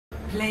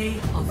Play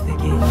of the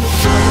game.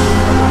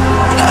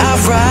 I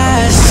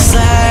rise just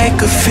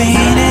like a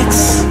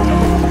phoenix,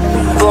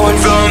 born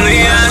from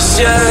the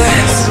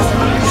ashes.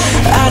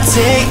 I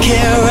take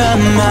care of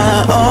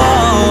my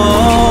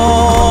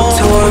own.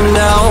 Torn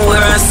down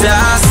where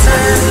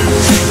assassins.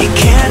 You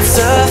can't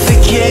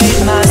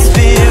suffocate my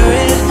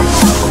spirit,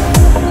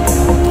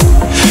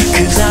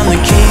 'cause I'm the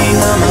king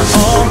of my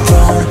own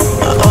throne,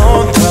 my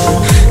own throne.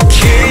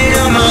 King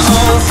of my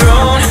own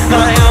throne,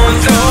 my own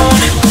throne.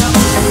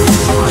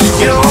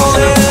 You'll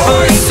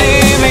never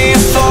see me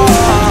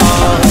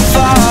fall,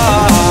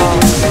 fall.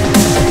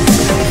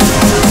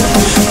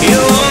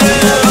 You'll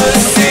never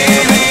see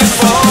me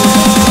fall.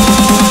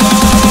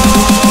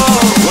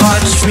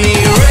 Watch me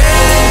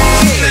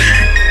reign,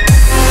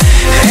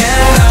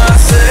 and I'll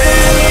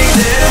slay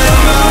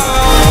them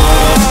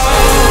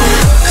all.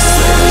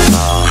 Slay them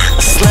all,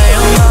 slay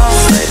them all,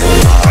 slay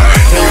them all.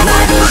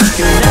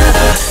 You'll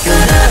never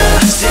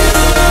see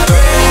me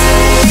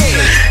reign,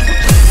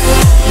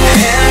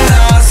 and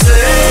I'll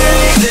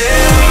slay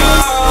them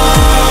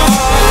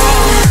all.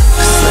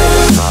 Slay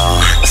them all,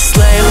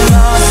 slay them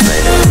all,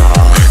 slay them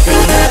all.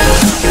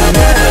 You'll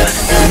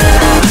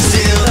never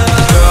see the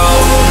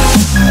throne.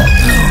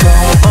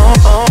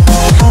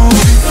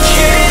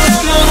 King of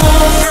my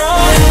own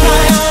throne,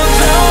 my own throne.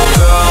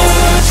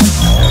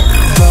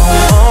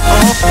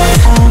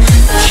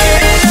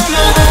 King of my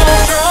own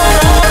throne.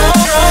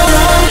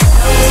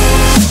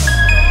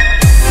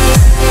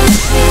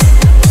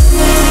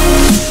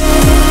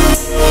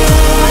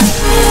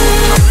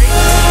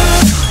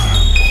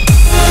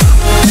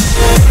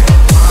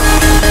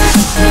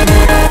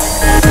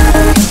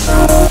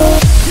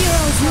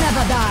 Heroes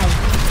never die.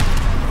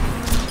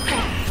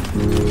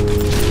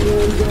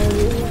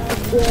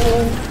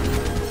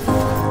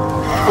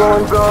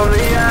 Born from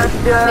the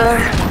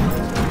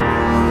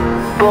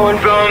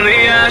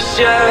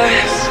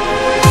ashes,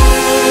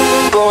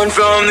 born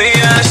from the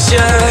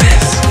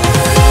ashes,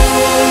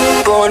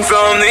 born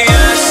from the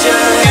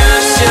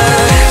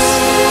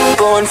ashes,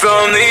 born from the ashes, born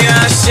from the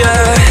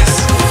ashes,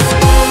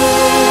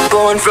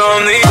 born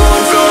from the.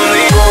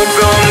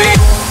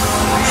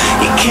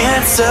 You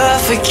can't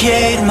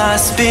suffocate my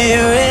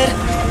spirit,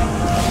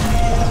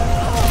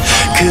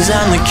 'cause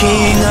I'm the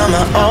king of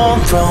my own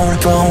throne,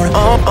 throne,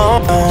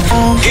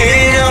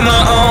 king of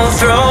my own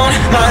throne,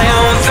 my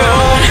own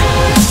throne.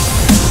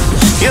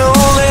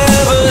 You'll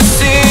never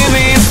see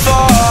me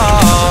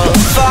fall,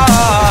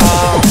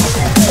 fall.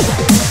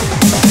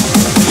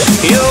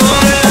 You'll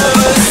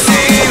never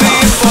see me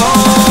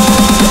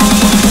fall.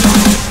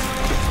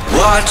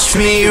 Watch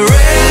me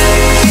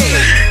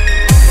reign,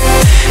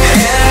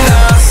 and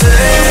I'll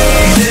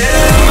slay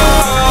them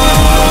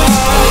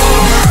all.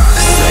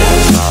 Slay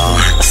them all,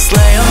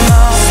 slay them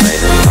all, slay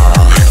them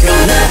all.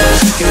 You'll never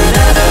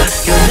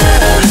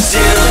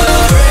see the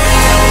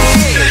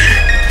rain,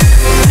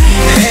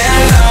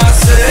 and I'll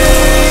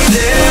slay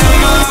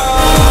them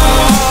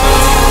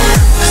all.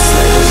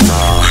 Slay them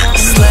all,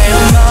 slay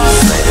them all,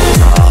 slay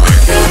them all.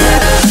 You'll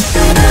never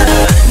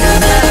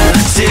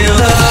see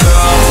the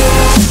throne.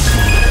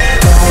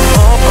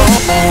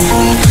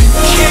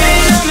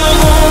 King of my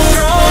own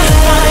throne,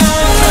 my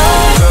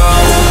own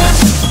throne.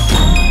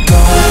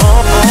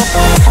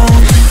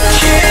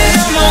 King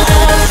of my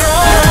own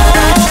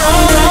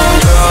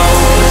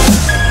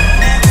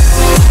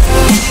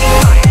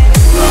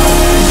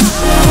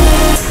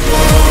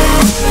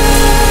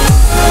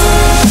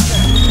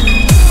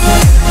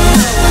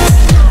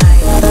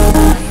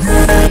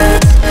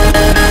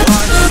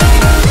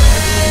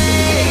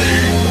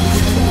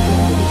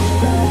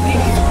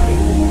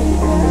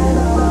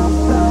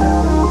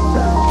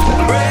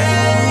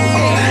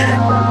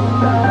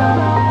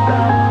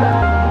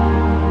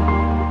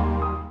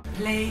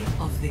Play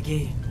of the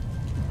game.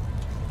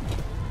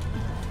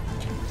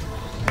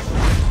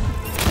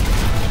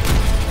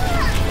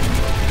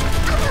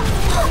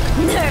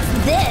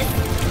 Nerf this.